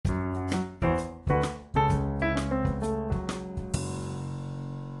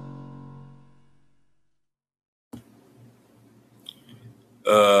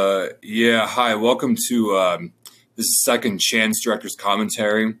Yeah, hi. Welcome to this is Second Chance Director's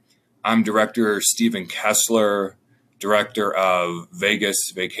Commentary. I'm director Stephen Kessler, director of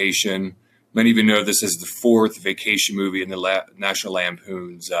Vegas Vacation. Many of you know this is the fourth vacation movie in the National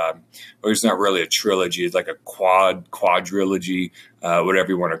Lampoon's. Well, it's not really a trilogy; it's like a quadrilogy, whatever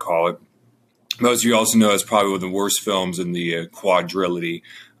you want to call it. Most of you also know it's probably one of the worst films in the quadrilogy.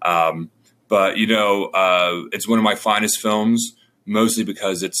 But it's one of my finest films, mostly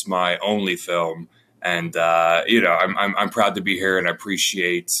because it's my only film, and I'm proud to be here, and I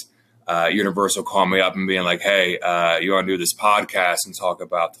appreciate Universal calling me up and being like, "Hey, you want to do this podcast and talk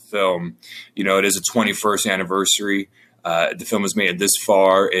about the film?" You know, it is a 21st anniversary. The film was made this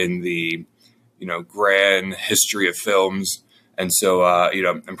far in the grand history of films. And so,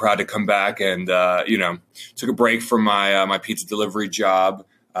 I'm proud to come back and, took a break from my pizza delivery job.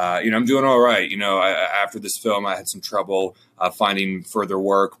 I'm doing all right. After this film, I had some trouble finding further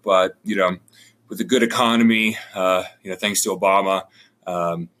work, but, with a good economy, thanks to Obama,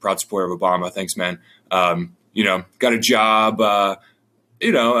 proud supporter of Obama. Thanks, man. Got a job. I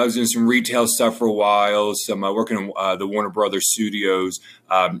was doing some retail stuff for a while, some working in the Warner Brothers studios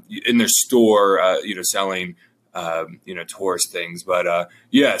in their store, selling tourist things. But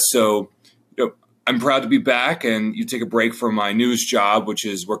so I'm proud to be back, and you take a break from my newest job, which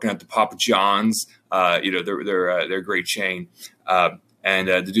is working at the Papa John's. They're a great chain, and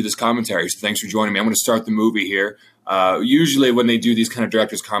to do this commentary. So thanks for joining me. I'm going to start the movie here. Usually, when they do these kind of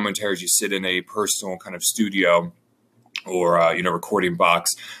directors' commentaries, you sit in a personal kind of studio or recording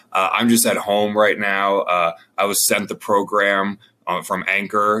box. I'm just at home right now. I was sent the program from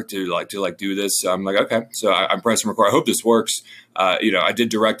Anchor to do this. So I'm like, okay, so I'm pressing record. I hope this works. I did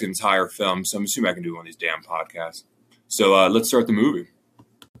direct an entire film, so I'm assuming I can do one of these damn podcasts. So let's start the movie.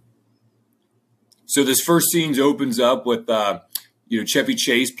 So this first scene opens up with Chevy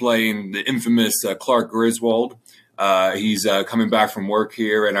Chase playing the infamous Clark Griswold. He's coming back from work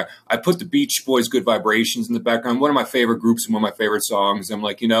here, and I put the Beach Boys' Good Vibrations in the background, one of my favorite groups and one of my favorite songs. I'm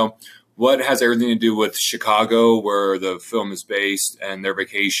like, what has everything to do with Chicago, where the film is based, and their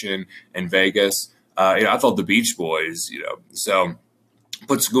vacation in Vegas? I thought the Beach Boys, so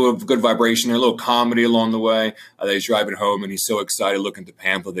puts good vibration there, a little comedy along the way. He's driving home, and he's so excited looking at the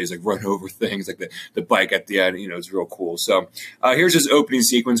pamphlet that he's like run over things, like the bike at the end. It's real cool. So here's his opening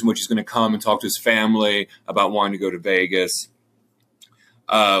sequence in which he's going to come and talk to his family about wanting to go to Vegas.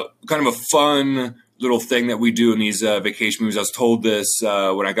 Kind of a fun little thing that we do in these vacation movies. I was told this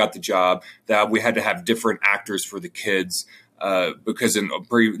when I got the job, that we had to have different actors for the kids because in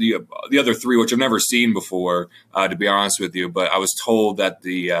the other three, which I've never seen before, to be honest with you, but I was told that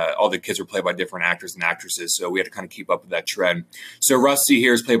all the kids were played by different actors and actresses, so we had to kind of keep up with that trend. So Rusty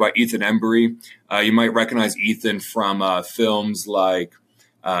here is played by Ethan Embry. You might recognize Ethan from films like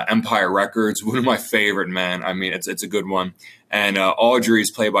Empire Records, one of my favorite, man. I mean, it's a good one. And Audrey is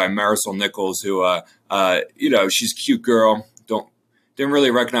played by Marisol Nichols, who, she's a cute girl. Didn't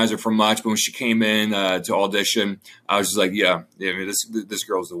really recognize her from much, but when she came in to audition, I was just like, yeah, this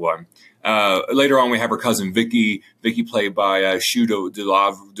girl's the one. Later on, we have her cousin Vicky played by Shudo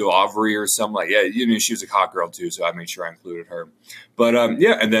Delavry or something like. Yeah, she was a hot girl too, so I made sure I included her. But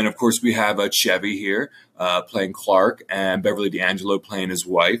and then of course we have Chevy here playing Clark, and Beverly D'Angelo playing his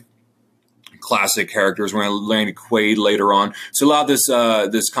wife. Classic characters. We're going to Randy Quaid later on. So a lot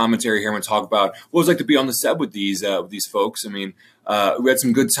of this commentary here, I'm going to talk about what it was like to be on the set with these folks. I mean, we had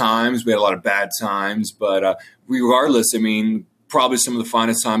some good times. We had a lot of bad times, but regardless, I mean, probably some of the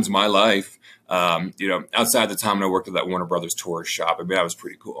finest times of my life. Outside the time when I worked at that Warner Brothers tourist shop. I mean, that was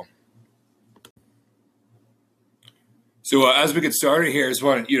pretty cool. So as we get started here, I just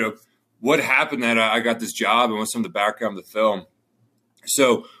want what happened that I got this job and what's some of the background of the film.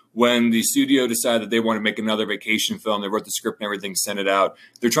 So when the studio decided that they want to make another vacation film, they wrote the script and everything, sent it out.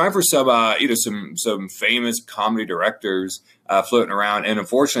 They're trying for some famous comedy directors floating around, and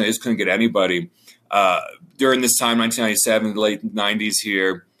unfortunately, they just couldn't get anybody. During this time, 1997, the late 90s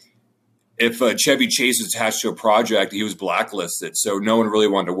here, if Chevy Chase was attached to a project, he was blacklisted, so no one really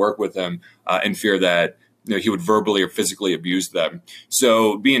wanted to work with him in fear that he would verbally or physically abuse them.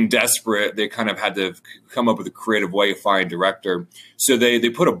 So being desperate, they kind of had to come up with a creative way of finding a director. So they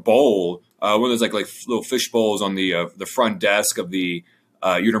put a bowl, one of those like little fish bowls on the front desk of the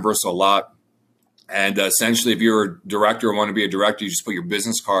Universal lot. And essentially, if you're a director or want to be a director, you just put your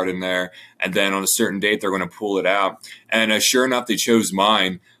business card in there. And then on a certain date, they're going to pull it out. And sure enough, they chose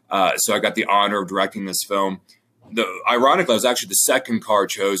mine. So I got the honor of directing this film. Ironically, I was actually the second card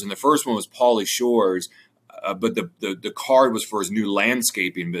chosen. The first one was Pauly Shore's. but the card was for his new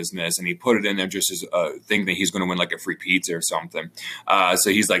landscaping business, and he put it in there just as a thing that he's going to win like a free pizza or something. So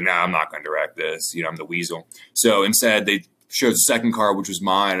he's like, nah, I'm not going to direct this. I'm the weasel. So instead, they showed the second card, which was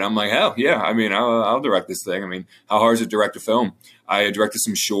mine. And I'm like, hell yeah. I mean, I'll direct this thing. I mean, how hard is it to direct a film? I directed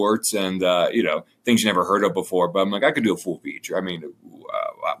some shorts and, things you never heard of before. But I'm like, I could do a full feature. I mean,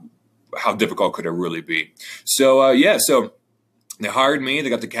 how difficult could it really be? So, so they hired me. They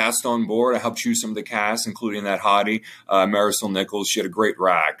got the cast on board. I helped choose some of the cast, including that hottie, Marisol Nichols. She had a great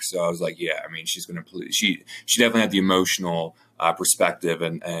rack. So I was like, yeah, I mean, she's going to – she definitely had the emotional perspective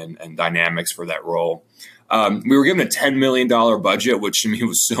and dynamics for that role. We were given a $10 million budget, which to me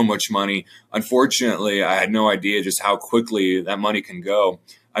was so much money. Unfortunately, I had no idea just how quickly that money can go.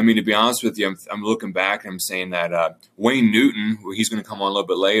 I mean, to be honest with you, I'm looking back and I'm saying that Wayne Newton, he's going to come on a little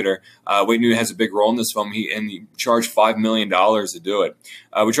bit later. Wayne Newton has a big role in this film. He charged $5 million to do it.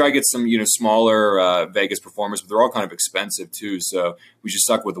 We try to get some smaller Vegas performers, but they're all kind of expensive too. So we just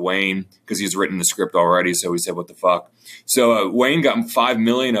stuck with Wayne because he's written the script already. So we said, what the fuck? So Wayne got $5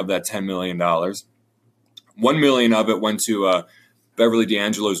 million of that $10 million. $1 million of it went to Beverly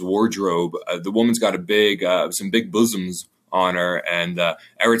D'Angelo's wardrobe. The woman's got some big bosoms on her, and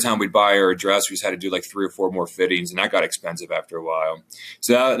every time we'd buy her a dress, we just had to do like 3 or 4 more fittings, and that got expensive after a while.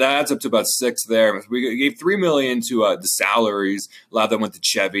 So that adds up to about 6 there. We gave $3 million to the salaries. A lot of them went to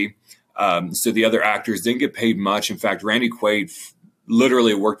Chevy. So the other actors didn't get paid much. In fact, Randy Quaid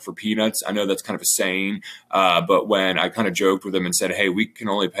literally worked for peanuts. I know that's kind of a saying, but when I kind of joked with him and said, hey, we can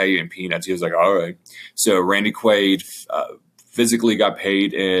only pay you in peanuts, he was like, all right. So Randy Quaid physically got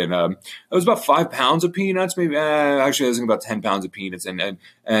paid in it was about 5 pounds of peanuts, maybe. Actually, I was thinking about 10 pounds of peanuts, and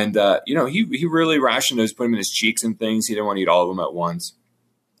he really rationed those, put them in his cheeks and things. He didn't want to eat all of them at once.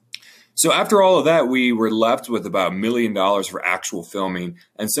 So after all of that, we were left with about $1 million for actual filming,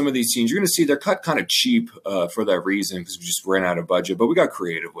 and some of these scenes you're going to see they're cut kind of cheap for that reason because we just ran out of budget, but we got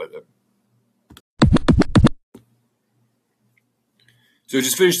creative with it. So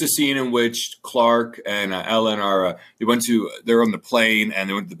just finished the scene in which Clark and Ellen they're on the plane and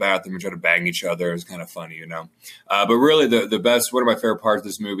they went to the bathroom and tried to bang each other. It was kind of funny, But really the best, one of my favorite parts of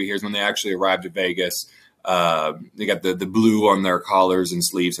this movie here is when they actually arrived at Vegas. They got the blue on their collars and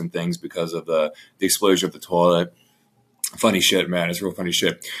sleeves and things because of the explosion of the toilet. Funny shit, man. It's real funny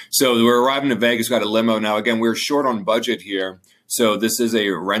shit. So we're arriving in Vegas, got a limo. Now, again, we're short on budget here. So this is a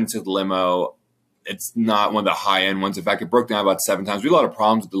rented limo. It's not one of the high-end ones. In fact, it broke down about 7 times. We had a lot of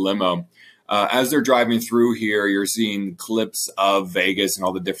problems with the limo. As they're driving through here, you're seeing clips of Vegas and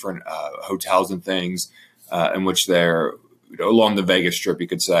all the different hotels and things in which they're along the Vegas Strip, you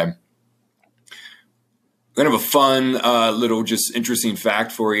could say. Kind of a fun little just interesting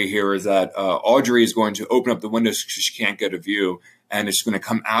fact for you here is that Audrey is going to open up the windows because she can't get a view, and it's going to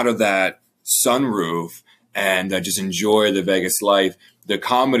come out of that sunroof and just enjoy the Vegas life. The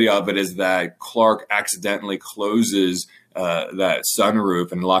comedy of it is that Clark accidentally closes that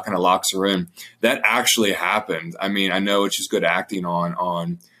sunroof and kind of locks her in. That actually happened. I mean, I know it's just good acting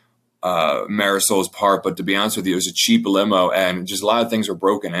on Marisol's part, but to be honest with you, it was a cheap limo and just a lot of things were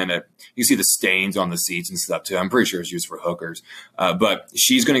broken in it. You see the stains on the seats and stuff too. I'm pretty sure it's used for hookers. But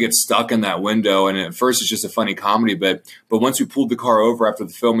she's going to get stuck in that window. And at first it's just a funny comedy bit. But once we pulled the car over after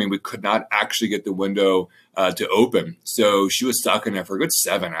the filming, we could not actually get the window to open. So she was stuck in there for a good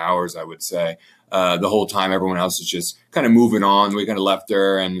 7 hours, I would say. The whole time everyone else was just kind of moving on. We kind of left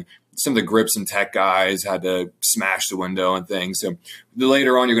her, and some of the grips and tech guys had to smash the window and things. So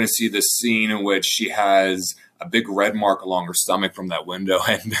later on, you're going to see this scene in which she has a big red mark along her stomach from that window.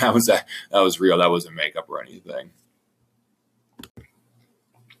 And that was real. That wasn't makeup or anything.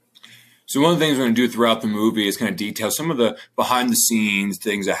 So one of the things we're going to do throughout the movie is kind of detail some of the behind the scenes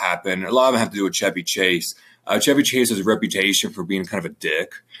things that happen. A lot of them have to do with Chevy Chase. Chevy Chase has a reputation for being kind of a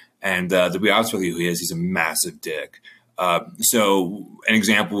dick. And to be honest with you, he's a massive dick. So an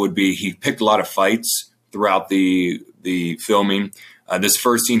example would be he picked a lot of fights throughout the filming. This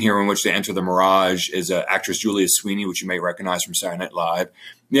first scene here in which they enter the Mirage is actress Julia Sweeney, which you may recognize from Saturday Night Live.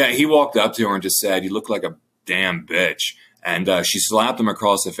 Yeah, he walked up to her and just said, "You look like a damn bitch." And she slapped him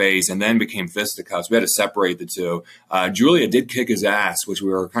across the face and then became fisticuffs. We had to separate the two. Julia did kick his ass, which we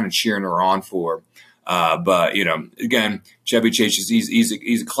were kind of cheering her on for. But, again, Chevy Chase,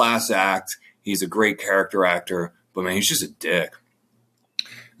 he's a class act. He's a great character actor. But, man, he's just a dick.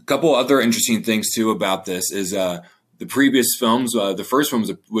 A couple other interesting things, too, about this is the previous films, the first one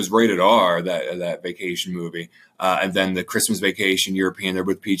was rated R, that vacation movie, and then the Christmas Vacation European, they're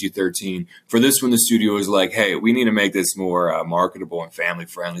with PG-13. For this one, the studio was like, hey, we need to make this more marketable and family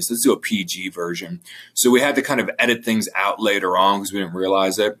friendly, so let's do a PG version. So we had to kind of edit things out later on because we didn't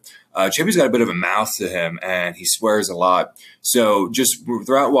realize it. Chevy's got a bit of a mouth to him, and he swears a lot. So just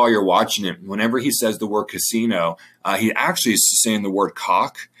throughout while you're watching it, whenever he says the word casino, he actually is saying the word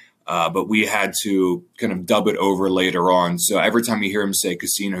cock. But we had to kind of dub it over later on. So every time you hear him say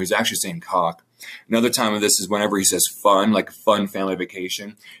casino, he's actually saying cock. Another time of this is whenever he says fun, like a fun family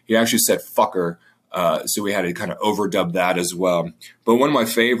vacation, he actually said fucker. So we had to kind of overdub that as well. But one of my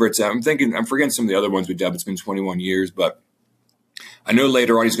favorites, I'm forgetting some of the other ones we dubbed. It's been 21 years, but I know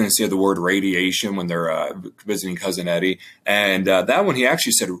later on he's going to say the word radiation when they're visiting Cousin Eddie. And that one he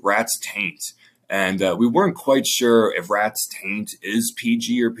actually said rat's taint. And we weren't quite sure if Rat's Taint is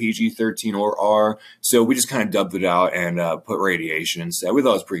PG or PG-13 or R, so we just kind of dubbed it out and put radiation instead. We thought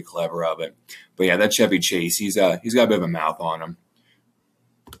it was pretty clever of it. But yeah, that Chevy Chase, he's got a bit of a mouth on him.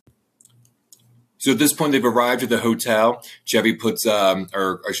 So at this point, they've arrived at the hotel. Chevy puts,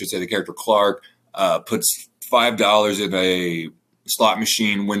 or I should say the character Clark, puts $5 in a slot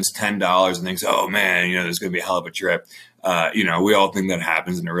machine, wins $10, and thinks, oh man, there's going to be a hell of a trip. We all think that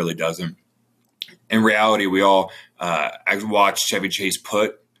happens, and it really doesn't. In reality, we all watched Chevy Chase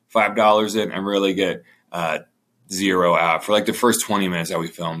put $5 in and really get zero out for like the first 20 minutes that we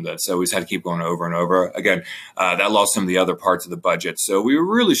filmed it. So we just had to keep going over and over. Again, that lost some of the other parts of the budget. So we were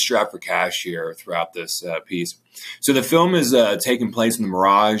really strapped for cash here throughout this piece. So the film is taking place in the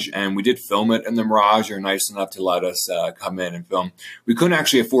Mirage, and we did film it in the Mirage. They're nice enough to let us come in and film. We couldn't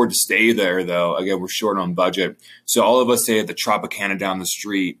actually afford to stay there, though. Again, we're short on budget. So all of us stayed at the Tropicana down the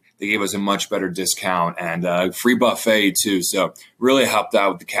street. They gave us a much better discount and free buffet, too. So really helped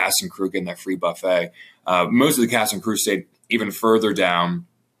out with the cast and crew getting that free buffet. Most of the cast and crew stayed even further down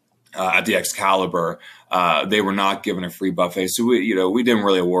at the Excalibur. They were not given a free buffet. So we didn't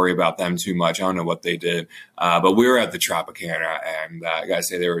really worry about them too much. I don't know what they did. But we were at the Tropicana, and I got to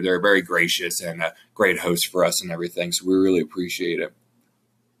say, they're very gracious and a great host for us and everything. So we really appreciate it.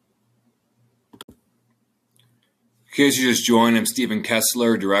 In case you just joined, I'm Stephen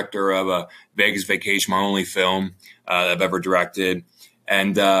Kessler, director of Vegas Vacation, my only film that I've ever directed.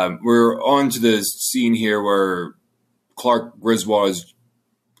 And we're on to the scene here where Clark Griswold is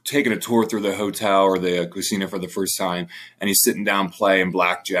taking a tour through the hotel or the casino for the first time, and he's sitting down playing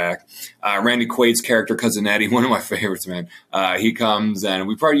blackjack. Randy Quaid's character, Cousin Eddie, one of my favorites, man. He comes, and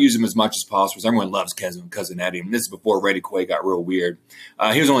we probably use him as much as possible. Everyone loves Cousin Eddie. And this is before Randy Quaid got real weird.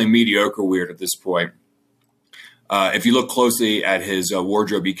 He was only mediocre weird at this point. If you look closely at his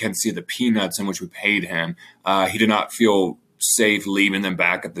wardrobe, you can see the peanuts in which we paid him. He did not feel safe leaving them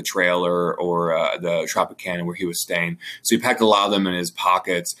back at the trailer or the Tropicana where he was staying. So he packed a lot of them in his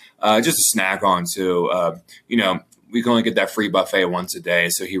pockets, just to snack on too. We can only get that free buffet once a day,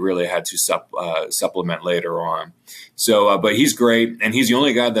 so he really had to supplement later on. So, but he's great, and he's the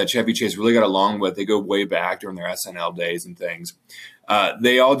only guy that Chevy Chase really got along with. They go way back during their SNL days and things.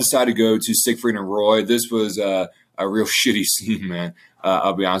 They all decided to go to Siegfried and Roy. This was a real shitty scene, man.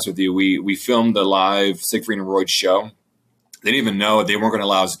 I'll be honest with you. We filmed the live Siegfried and Roy show. They didn't even know they weren't going to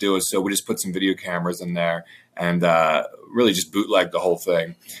allow us to do it, so we just put some video cameras in there and really just bootlegged the whole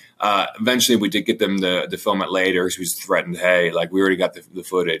thing. Eventually, we did get them to film it later, so we just threatened, hey, like we already got the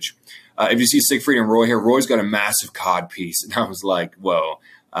footage. If you see Siegfried and Roy here, Roy's got a massive cod piece, and I was like, whoa,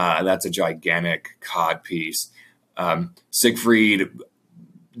 that's a gigantic cod piece. Siegfried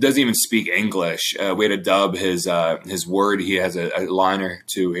doesn't even speak English. We had to dub his word. He has a line or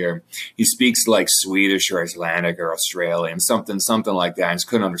two here. He speaks like Swedish or Icelandic or Australian, something like that. I just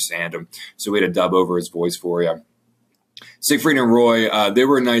couldn't understand him. So we had to dub over his voice for you. Siegfried and Roy, they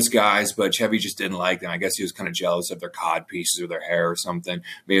were nice guys, but Chevy just didn't like them. I guess he was kind of jealous of their cod pieces or their hair or something,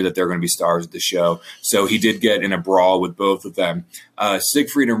 maybe that they're going to be stars of the show. So he did get in a brawl with both of them.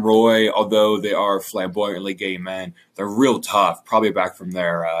 Siegfried and Roy, although they are flamboyantly gay men, they're real tough, probably back from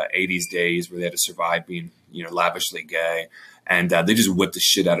their 80s days where they had to survive being, lavishly gay. And they just whipped the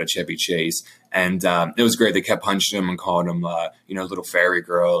shit out of Chevy Chase. And it was great. They kept punching him and calling him, little fairy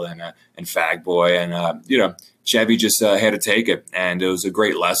girl and fag boy. And, Chevy just had to take it. And it was a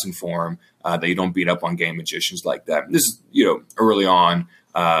great lesson for him that you don't beat up on gay magicians like that. This is, early on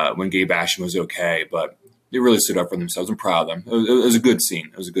when gay bashing was okay. But they really stood up for themselves. I'm proud of them. It was a good scene.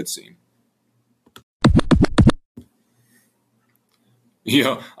 It was a good scene.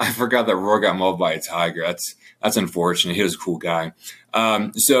 I forgot that Roy got mauled by a tiger. That's unfortunate. He was a cool guy.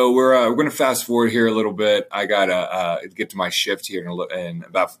 So we're going to fast forward here a little bit. I gotta get to my shift here in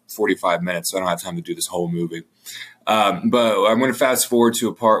about 45 minutes, so I don't have time to do this whole movie. But I'm going to fast forward to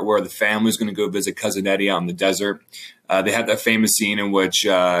a part where the family's going to go visit Cousin Eddie out in the desert. They have that famous scene in which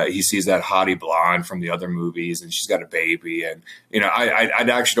he sees that hottie blonde from the other movies, and she's got a baby. And I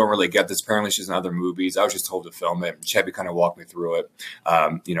actually don't really get this. Apparently, she's in other movies. I was just told to film it. Chevy kind of walked me through it.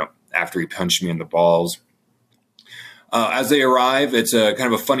 After he punched me in the balls. As they arrive, it's a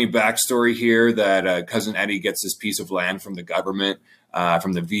kind of a funny backstory here that Cousin Eddie gets this piece of land from the government,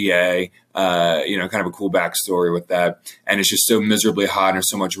 from the VA, kind of a cool backstory with that. And it's just so miserably hot and there's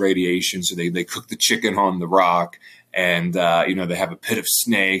so much radiation. So they cook the chicken on the rock and, they have a pit of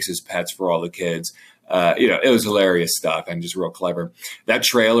snakes as pets for all the kids. It was hilarious stuff and just real clever. That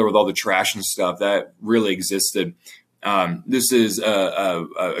trailer with all the trash and stuff, that really existed. This is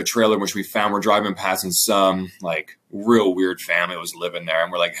a trailer in which we found we're driving past and some like real weird family was living there. And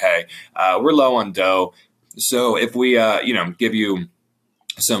we're like, hey, we're low on dough. So if we, give you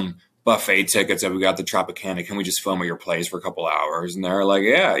some buffet tickets that we got the Tropicana, can we just film at your place for a couple hours? And they're like,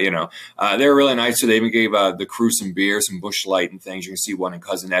 yeah, they were really nice. So they even gave the crew some beer, some Busch Light and things. You can see one in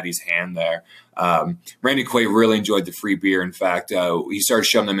Cousin Eddie's hand there. Randy Quaid really enjoyed the free beer. In fact, he started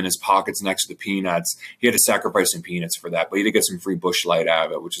shoving them in his pockets next to the peanuts. He had to sacrifice some peanuts for that, but he did get some free Busch Light out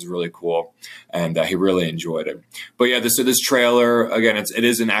of it, which is really cool. And he really enjoyed it. But yeah, this trailer, again, it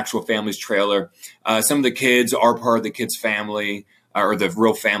is an actual family's trailer. Some of the kids are part of the kids' family. Or the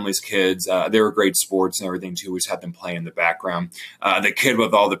real family's kids. They were great sports and everything too. We just had them playing in the background. The kid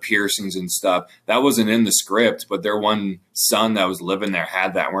with all the piercings and stuff, that wasn't in the script, but their one son that was living there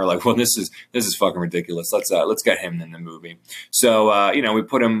had that. And we're like, well, this is fucking ridiculous. Let's get him in the movie. So, we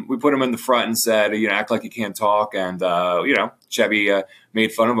put him in the front and said, act like you can't talk. And, Chevy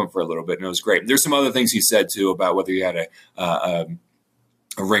made fun of him for a little bit and it was great. There's some other things he said too about whether he had a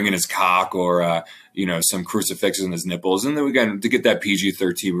ring in his cock or, some crucifixes in his nipples. And then we got to get that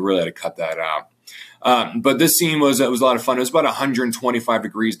PG-13. We really had to cut that out. But this scene was a lot of fun. It was about 125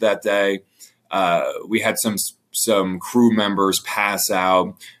 degrees that day. We had some crew members pass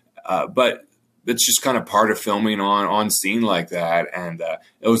out, but it's just kind of part of filming on scene like that. And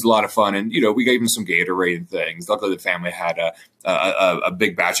it was a lot of fun. And, we gave them some Gatorade and things. Luckily, the family had a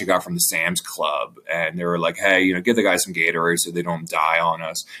big batch they got from the Sam's Club. And they were like, hey, give the guys some Gatorade so they don't die on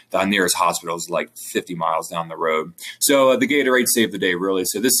us. The nearest hospital is like 50 miles down the road. So the Gatorade saved the day, really.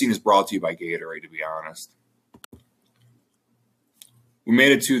 So this scene is brought to you by Gatorade, to be honest. We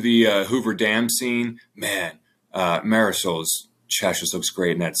made it to the Hoover Dam scene. Man, Marisol's chest just looks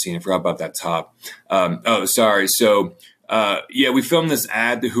great in that scene. I forgot about that top. Sorry. So, we filmed this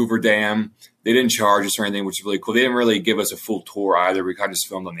at the Hoover Dam. They didn't charge us or anything, which is really cool. They didn't really give us a full tour either. We kind of just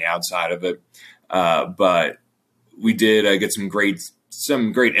filmed on the outside of it. But we did get some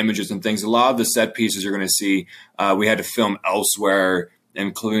great images and things. A lot of the set pieces you're going to see, we had to film elsewhere,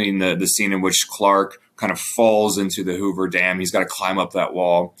 including the scene in which Clark kind of falls into the Hoover Dam. He's got to climb up that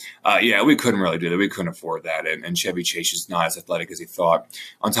wall. We couldn't really do that. We couldn't afford that. And Chevy Chase is not as athletic as he thought.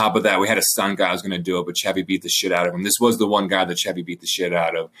 On top of that, we had a stunt guy who was going to do it, but Chevy beat the shit out of him. This was the one guy that Chevy beat the shit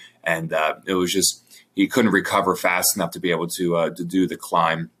out of. And it was just, he couldn't recover fast enough to be able to do the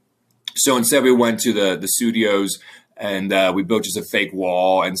climb. So instead we went to the studios and we built just a fake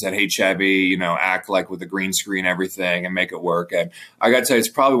wall and said, hey, Chevy, act like with the green screen, everything and make it work. And I got to tell you, it's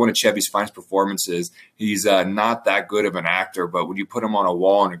probably one of Chevy's finest performances. He's not that good of an actor, but when you put him on a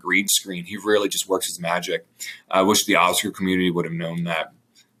wall on a green screen, he really just works his magic. I wish the Oscar community would have known that.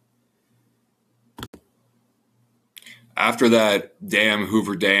 After that damn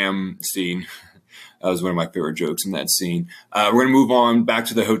Hoover Dam scene, that was one of my favorite jokes in that scene. We're going to move on back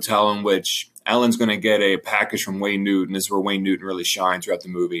to the hotel in which Ellen's going to get a package from Wayne Newton. This is where Wayne Newton really shined throughout the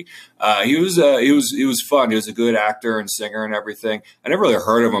movie. He was fun. He was a good actor and singer and everything. I never really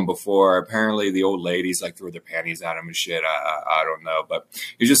heard of him before. Apparently, the old ladies threw their panties at him and shit. I don't know, but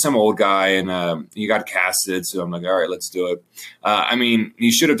he's just some old guy, and he got casted. So I'm like, all right, let's do it.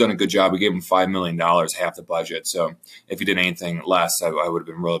 He should have done a good job. We gave him $5 million, half the budget. So if he did anything less, I would have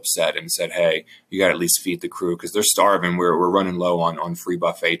been real upset and said, hey, you got to at least feed the crew because they're starving. We're running low on free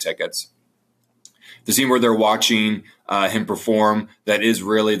buffet tickets. The scene where they're watching him perform, that is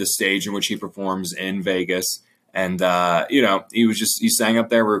really the stage in which he performs in Vegas. And, he sang up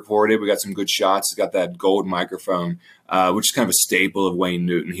there, recorded. We got some good shots. He's got that gold microphone, which is kind of a staple of Wayne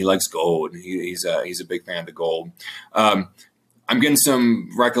Newton. He likes gold. He's a big fan of the gold. I'm getting some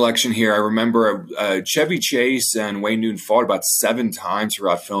recollection here. I remember Chevy Chase and Wayne Newton fought about 7 times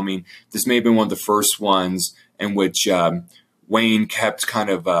throughout filming. This may have been one of the first ones in which Wayne kept kind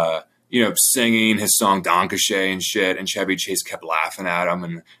of singing his song Donkashay and shit, and Chevy Chase kept laughing at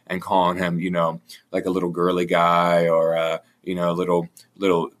him and calling him, like a little girly guy or, little,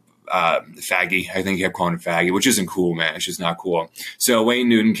 faggy. I think he kept calling him faggy, which isn't cool, man. It's just not cool. So Wayne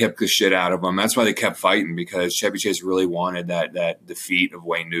Newton kept the shit out of him. That's why they kept fighting, because Chevy Chase really wanted that defeat of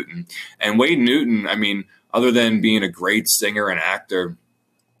Wayne Newton. And Wayne Newton, I mean, other than being a great singer and actor,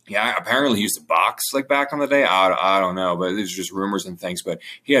 yeah, apparently he used to box like back in the day. I don't know, but there's just rumors and things. But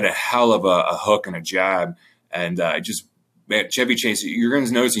he had a hell of a hook and a jab, and just man, Chevy Chase. You're going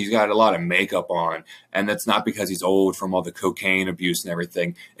to notice he's got a lot of makeup on, and that's not because he's old from all the cocaine abuse and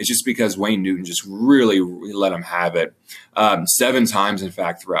everything. It's just because Wayne Newton just really let him have it 7 times, in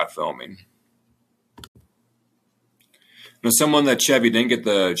fact, throughout filming. Now, someone that Chevy didn't get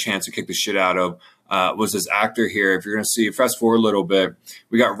the chance to kick the shit out of was this actor here. If you're going to see, fast forward a little bit,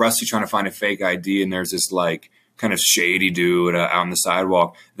 we got Rusty trying to find a fake ID, and there's this like kind of shady dude out on the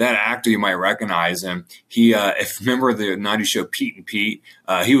sidewalk. That actor, you might recognize him. He, if you remember the 90s show Pete and Pete,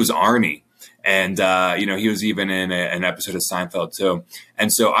 he was Arnie. And, he was even in an episode of Seinfeld too.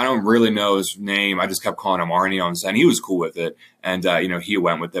 And so I don't really know his name. I just kept calling him Arnie on set, and he was cool with it. And, he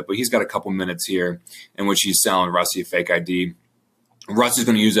went with it, but he's got a couple minutes here in which he's selling Rusty a fake ID. Rusty's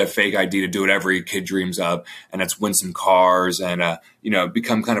going to use that fake ID to do what every kid dreams of, and that's win some cars and,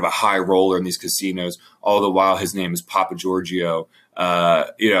 become kind of a high roller in these casinos. All the while his name is Papa Giorgio.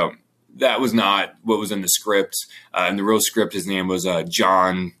 That was not what was in the script. In the real script, his name was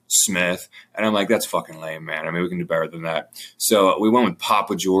John Smith. And I'm like, that's fucking lame, man. I mean, we can do better than that. So we went with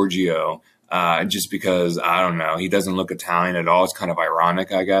Papa Giorgio just because, I don't know, he doesn't look Italian at all. It's kind of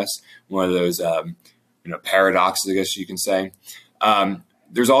ironic, I guess. One of those, paradoxes, I guess you can say.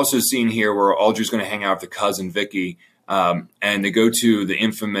 There's also a scene here where Audrey's going to hang out with her cousin Vicky, and they go to the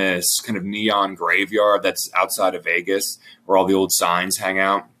infamous kind of neon graveyard that's outside of Vegas, where all the old signs hang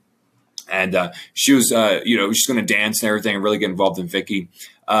out. And she was, she's going to dance and everything and really get involved in Vicky.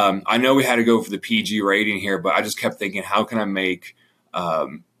 I know we had to go for the PG rating here, but I just kept thinking, how can I make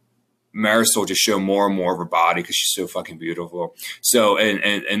Marisol just show more and more of her body because she's so fucking beautiful. So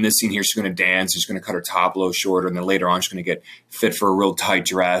in this scene here, she's going to dance. She's going to cut her top a little shorter, and then later on, she's going to get fit for a real tight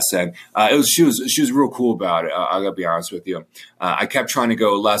dress. And she was real cool about it. I gotta be honest with you. I kept trying to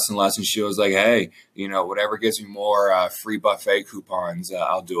go less and less, and she was like, "Hey, whatever gives me more free buffet coupons,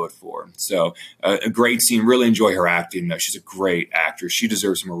 I'll do it for." So a great scene. Really enjoy her acting. She's a great actress. She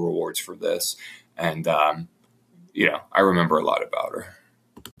deserves some rewards for this. And I remember a lot about her.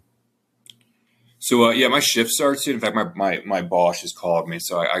 So, my shift starts soon. In fact, my boss just called me,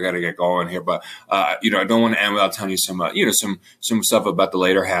 so I got to get going here. But, I don't want to end without telling you some stuff about the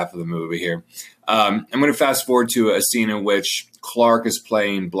later half of the movie here. I'm going to fast forward to a scene in which Clark is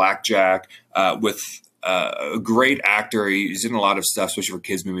playing blackjack with a great actor. He's in a lot of stuff, especially for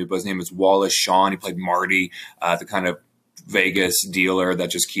kids movies, but his name is Wallace Shawn. He played Marty, the kind of Vegas dealer that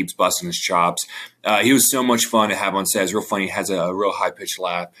just keeps busting his chops. He was so much fun to have on set. It's real funny. He has a real high-pitched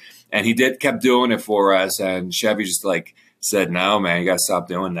laugh. And he kept doing it for us. And Chevy just said, "No, man, you got to stop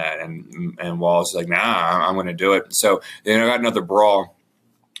doing that." And Wallace was like, "Nah, I'm going to do it." So then I got another brawl.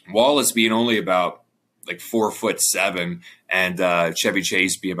 Wallace being only about 4'7", and Chevy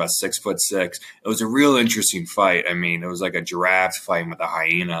Chase being about 6'6". It was a real interesting fight. I mean, it was like a giraffe fighting with a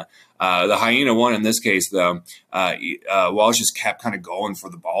hyena. The hyena won in this case, though. Wallace just kept kind of going for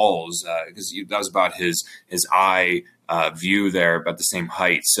the balls because that was about his eye view there, about the same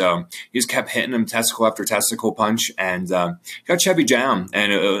height. So he just kept hitting him testicle after testicle punch, and got Chevy down.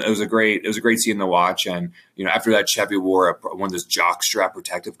 And it was a great scene to watch. And after that, Chevy wore one of those jock strap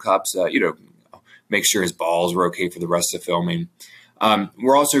protective cups. Make sure his balls were okay for the rest of the filming.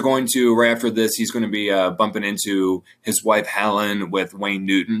 We're also going to, right after this, he's going to be bumping into his wife, Helen, with Wayne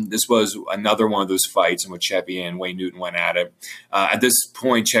Newton. This was another one of those fights in which Chevy and Wayne Newton went at it. At this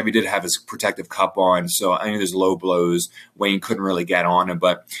point, Chevy did have his protective cup on, so I think there's low blows. Wayne couldn't really get on him,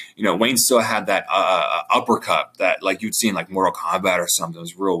 but, Wayne still had that uppercut that, you'd see in, Mortal Kombat or something. It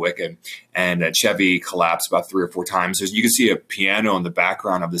was real wicked. And Chevy collapsed about 3 or 4 times. So you can see a piano in the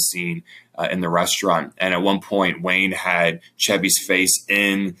background of the scene in the restaurant. And at one point, Wayne had Chevy's face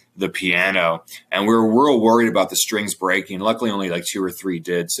in the piano, and we were real worried about the strings breaking. Luckily, only 2 or 3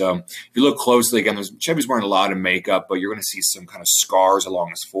 did. So if you look closely, again, Chevy's wearing a lot of makeup, but you're going to see some kind of scars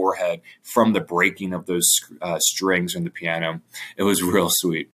along his forehead from the breaking of those strings in the piano. It was real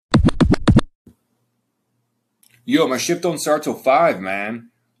sweet. Yo, my shift don't start till 5, man.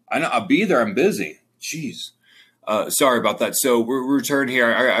 I know I'll be there. I'm busy. Jeez. Sorry about that. So we return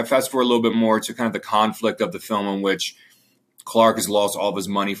here. I fast forward a little bit more to kind of the conflict of the film in which Clark has lost all of his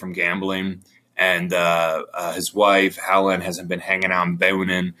money from gambling, and his wife, Helen, hasn't been hanging out and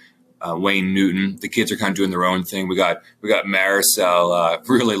boning. Wayne Newton. The kids are kind of doing their own thing. We got Maricel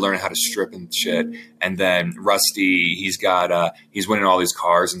really learning how to strip and shit, and then Rusty, he's winning all these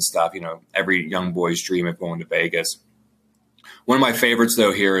cars and stuff. You know, every young boy's dream of going to Vegas. One of my favorites,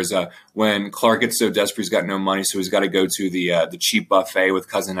 though, here is when Clark gets so desperate he's got no money, so he's got to go to the cheap buffet with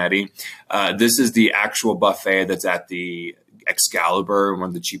Cousin Eddie. This is the actual buffet that's at the Excalibur, one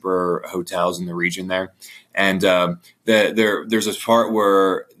of the cheaper hotels in the region there. And there's this part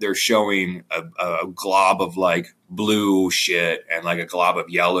where they're showing a glob of like blue shit and like a glob of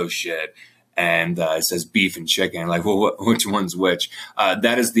yellow shit. And it says beef and chicken. Like, well, which one's which?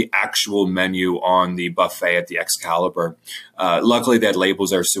 That is the actual menu on the buffet at the Excalibur. Luckily, they had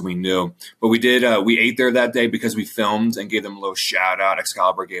labels there, so we knew. But we ate there that day because we filmed and gave them a little shout out.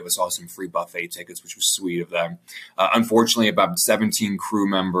 Excalibur gave us all some free buffet tickets, which was sweet of them. Unfortunately, about 17 crew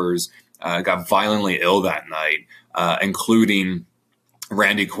members got violently ill that night, including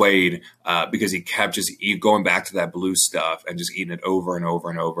Randy Quaid, because he kept just going back to that blue stuff and just eating it over and over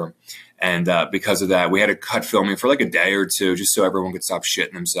and over. And because of that, we had to cut filming for like a day or two just so everyone could stop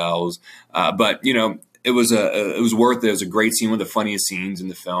shitting themselves. But, you know, it was worth it. It was a great scene, one of the funniest scenes in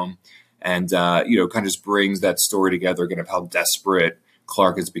the film. And, you know, kind of just brings that story together again of how desperate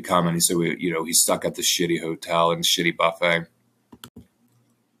Clark has become. And so, he's stuck at the shitty hotel and shitty buffet.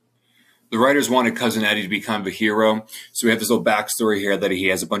 The writers wanted Cousin Eddie to be kind of a hero. So we have this little backstory here that he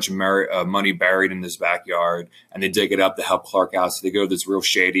has a bunch of money buried in his backyard, and they dig it up to help Clark out. So they go to this real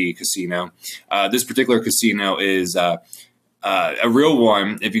shady casino. This particular casino is a real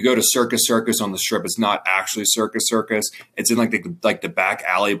one. If you go to Circus Circus on the Strip, it's not actually Circus Circus. It's in like the back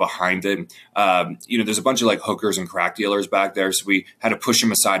alley behind it. There's a bunch of like hookers and crack dealers back there. So we had to push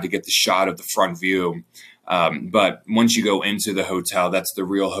them aside to get the shot of the front view. But once you go into the hotel, that's the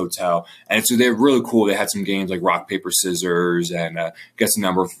real hotel. And so they're really cool. They had some games like rock, paper, scissors, and guess the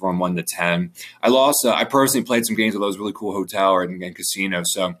number from 1 to 10. I personally played some games with those really cool hotel and casino.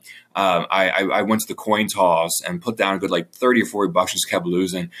 So I went to the coin toss and put down a good like 30 or $40, just kept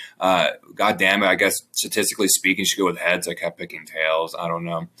losing. God damn it. I guess statistically speaking, you should go with heads. I kept picking tails. I don't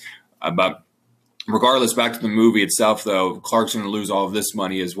know. But regardless, back to the movie itself, though, Clark's going to lose all of this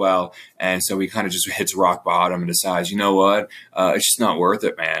money as well. And so he kind of just hits rock bottom and decides, you know what? It's just not worth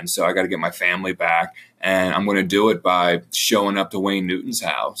it, man. So I got to get my family back. And I'm going to do it by showing up to Wayne Newton's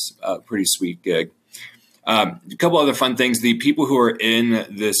house. Pretty sweet gig. A couple other fun things. The people who are in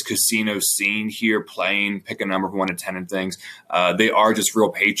this casino scene here playing, pick a number from 1 to 10 and things, they are just real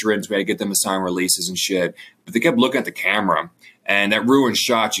patrons. We had to get them to sign releases and shit. But they kept looking at the camera. And that ruined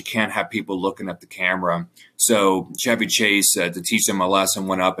shots. You can't have people looking at the camera. So Chevy Chase, to teach them a lesson,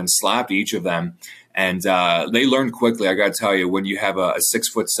 went up and slapped each of them. And they learned quickly. I got to tell you, when you have a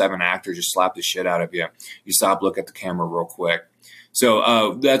 6'7" actor just slap the shit out of you, you stop looking at the camera real quick.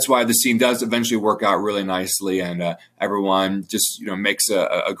 So that's why the scene does eventually work out really nicely, and everyone just makes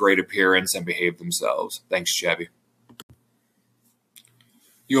a great appearance and behave themselves. Thanks, Chevy.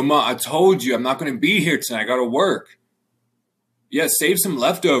 Yo, Ma, I told you I'm not going to be here tonight. I got to work. Yeah, save some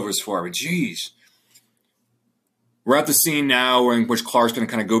leftovers for me. Jeez. We're at the scene now in which Clark's going to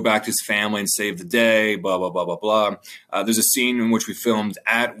kind of go back to his family and save the day, blah, blah, blah, blah, blah. There's a scene in which we filmed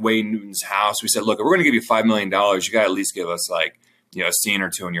at Wayne Newton's house. We said, look, if we're going to give you $5 million, you got to at least give us like, a scene or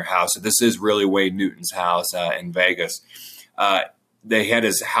two in your house. So this is really Wayne Newton's house in Vegas. They had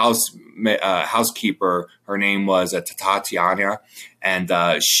his housekeeper. Her name was Tatiana,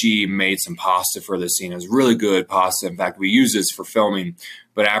 and she made some pasta for this scene. It was really good pasta. In fact, we used this for filming,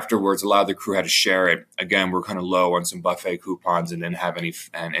 but afterwards, a lot of the crew had to share it. Again, we're kind of low on some buffet coupons and didn't have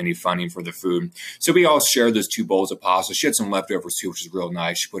any funding for the food. So we all shared those 2 bowls of pasta. She had some leftovers too, which is real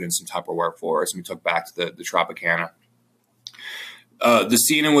nice. She put in some Tupperware for us, and we took back to the Tropicana. The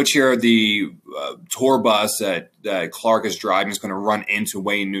scene in which here the tour bus that Clark is driving is going to run into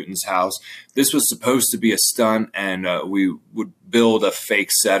Wayne Newton's house. This was supposed to be a stunt, and we would build a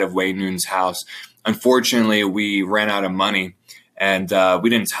fake set of Wayne Newton's house. Unfortunately, we ran out of money, and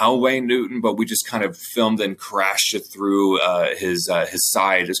we didn't tell Wayne Newton, but we just kind of filmed and crashed it through his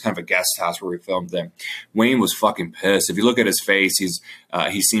side. It's kind of a guest house where we filmed it. Wayne was fucking pissed. If you look at his face,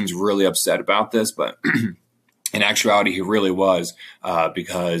 he seems really upset about this, but in actuality, he really was,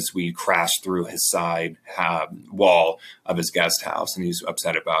 because we crashed through his side wall of his guest house, and he's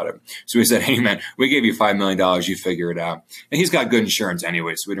upset about it. So we said, hey, man, we gave you $5 million. You figure it out. And he's got good insurance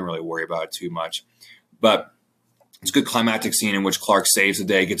anyway, so we didn't really worry about it too much. But it's a good climactic scene in which Clark saves the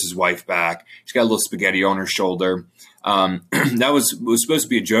day, gets his wife back. He's got a little spaghetti on her shoulder. That was supposed to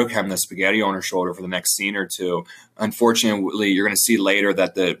be a joke, having the spaghetti on her shoulder for the next scene or two. Unfortunately, you're going to see later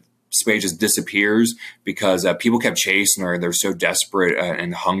that the Spade just disappears because people kept chasing her. They're so desperate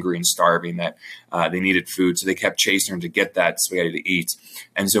and hungry and starving that they needed food, so they kept chasing her to get that spaghetti to eat.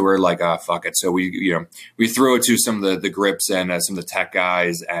 And so we're like, fuck it. So we throw it to some of the grips and some of the tech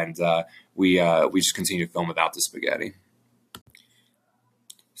guys, and we just continue to film without the spaghetti.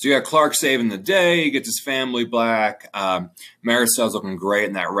 So you got Clark saving the day. He gets his family back. Maricel's looking great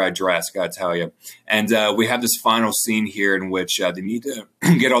in that red dress, gotta tell you. And we have this final scene here in which they need to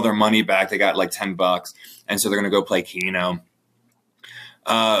get all their money back. They got like $10, and so they're gonna go play Keno.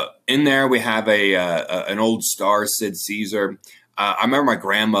 In there we have an old star, Sid Caesar. I remember my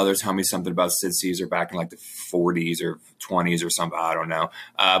grandmother telling me something about Sid Caesar back in like the 40s or 20s or something. I don't know.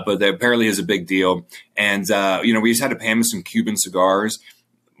 But apparently is a big deal. And, we just had to pay him some Cuban cigars.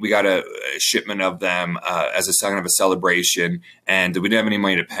 We got a shipment of them as a sign of a celebration, and we didn't have any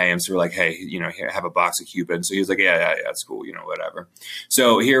money to pay him. So we're like, hey, here, have a box of Cubans. So he was like, yeah, that's cool, whatever.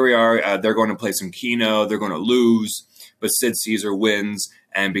 So here we are. They're going to play some Keno. They're going to lose, but Sid Caesar wins.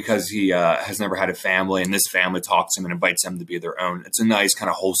 And because he has never had a family, and this family talks to him and invites him to be their own, it's a nice kind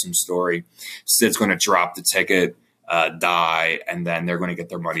of wholesome story. Sid's going to drop the ticket, die, and then they're going to get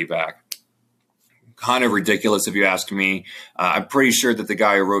their money back. Kind of ridiculous if you ask me. I'm pretty sure that the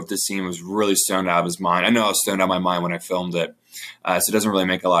guy who wrote this scene was really stoned out of his mind. I know I was stoned out of my mind when I filmed it. So it doesn't really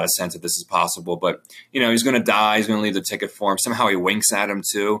make a lot of sense that this is possible. But, he's going to die. He's going to leave the ticket for him. Somehow he winks at him,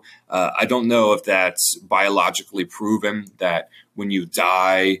 too. I don't know if that's biologically proven that when you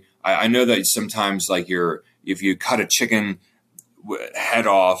die, I know that sometimes like if you cut a chicken head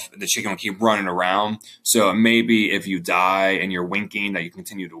off, the chicken will keep running around. So maybe if you die and you're winking, that you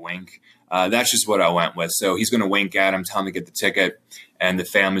continue to wink. That's just what I went with. So he's going to wink at him, tell him to get the ticket, and the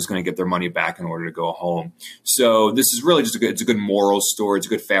family's going to get their money back in order to go home. So this is really just it's a good moral story. It's a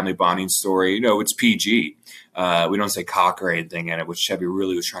good family bonding story. It's PG. We don't say cock or anything in it, which Chevy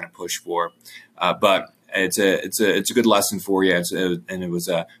really was trying to push for. But it's a good lesson for you, and it was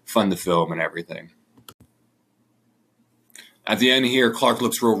fun to film and everything. At the end here, Clark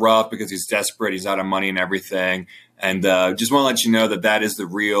looks real rough because he's desperate. He's out of money and everything. And just want to let you know that is the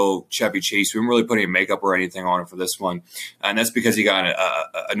real Chevy Chase. We didn't really put any makeup or anything on him for this one. And that's because he got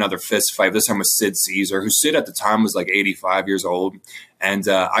another fist fight, this time with Sid Caesar, who Sid at the time was like 85 years old. And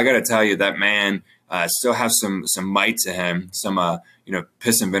I got to tell you, that man still has some might to him, some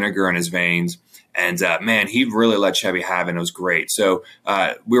piss and vinegar in his veins. And, man, he really let Chevy have it. And it was great. So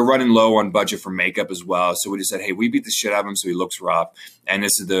we were running low on budget for makeup as well. So we just said, hey, we beat the shit out of him so he looks rough. And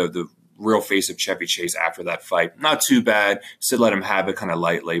this is the real face of Chevy Chase after that fight. Not too bad. Sid let him have it kind of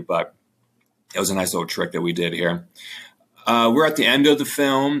lightly, but it was a nice little trick that we did here. We're at the end of the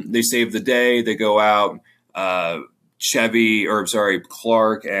film. They save the day. They go out.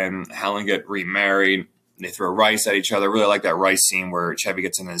 Clark and Helen get remarried. They throw rice at each other. I really like that rice scene where Chevy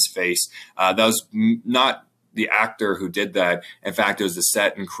gets in his face. That was not the actor who did that. In fact, it was the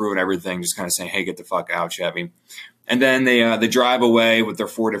set and crew and everything just kind of saying, hey, get the fuck out, Chevy. And then they drive away with their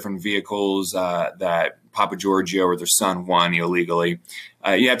 4 different vehicles that Papa Giorgio or their son won illegally.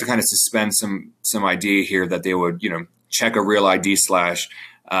 You have to kind of suspend some idea here that they would, check a real ID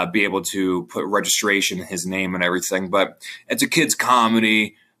 / be able to put registration in his name and everything. But it's a kid's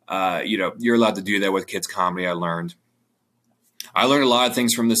comedy. You're allowed to do that with kids' comedy, I learned. I learned a lot of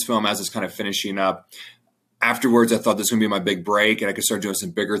things from this film as it's kind of finishing up. Afterwards, I thought this was going to be my big break, and I could start doing some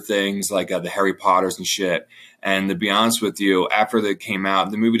bigger things like the Harry Potters and shit. And to be honest with you, after that came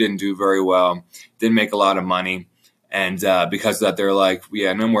out, the movie didn't do very well, didn't make a lot of money. And because of that, they're like,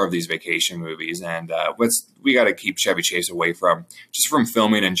 yeah, no more of these vacation movies. And we got to keep Chevy Chase away from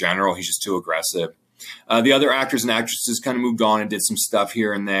filming in general. He's just too aggressive. The other actors and actresses kind of moved on and did some stuff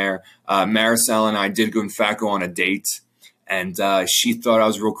here and there. Maricel and I did go on a date. And she thought I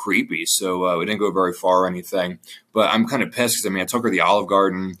was real creepy, so we didn't go very far or anything. But I'm kind of pissed because, I took her to the Olive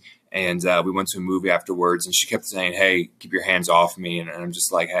Garden, and we went to a movie afterwards, and she kept saying, hey, keep your hands off me. And I'm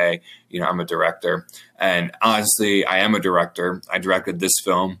just like, hey, I'm a director. And honestly, I am a director. I directed this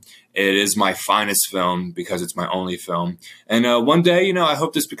film. It is my finest film because it's my only film. And one day, I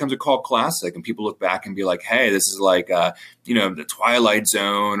hope this becomes a cult classic and people look back and be like, hey, this is like, the Twilight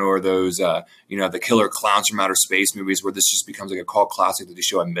Zone or those, the Killer Clowns from Outer Space movies where this just becomes like a cult classic that they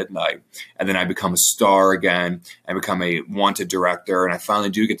show at midnight. And then I become a star again and become a wanted director. And I finally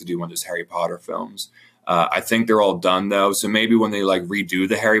do get to do one of those Harry Potter films. I think they're all done, though. So maybe when they redo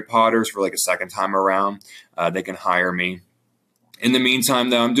the Harry Potters for a second time around, they can hire me. In the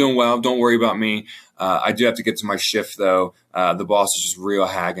meantime, though, I'm doing well. Don't worry about me. I do have to get to my shift, though. The boss is just real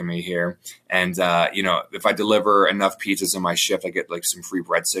hagging me here. And, if I deliver enough pizzas in my shift, I get like some free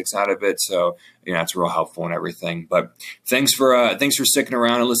breadsticks out of it. So, it's real helpful and everything. But thanks for sticking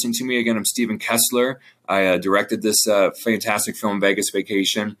around and listening to me. Again, I'm Stephen Kessler. I directed this fantastic film, Vegas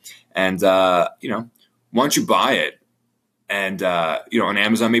Vacation. And, why don't you buy it? And, on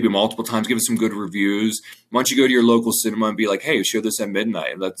Amazon, maybe multiple times, give us some good reviews. Why don't you go to your local cinema and be like, hey, show this at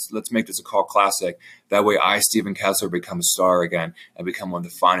midnight. Let's make this a cult classic. That way I, Stephen Kessler, become a star again and become one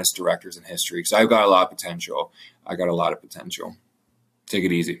of the finest directors in history. Because I've got a lot of potential. Take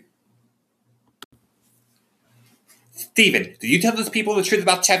it easy. Stephen, did you tell those people the truth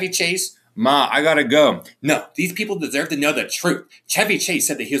about Chevy Chase? Ma, I gotta go. No, these people deserve to know the truth. Chevy Chase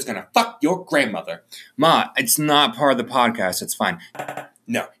said that he was going to fuck your grandmother. Ma, it's not part of the podcast. It's fine.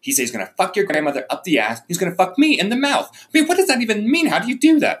 No, he said he's going to fuck your grandmother up the ass. He's going to fuck me in the mouth. I mean, what does that even mean? How do you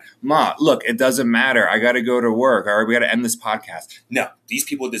do that? Ma, look, it doesn't matter. I gotta go to work. All right, we gotta end this podcast. No, these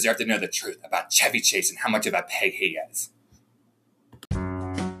people deserve to know the truth about Chevy Chase and how much of a peg he is.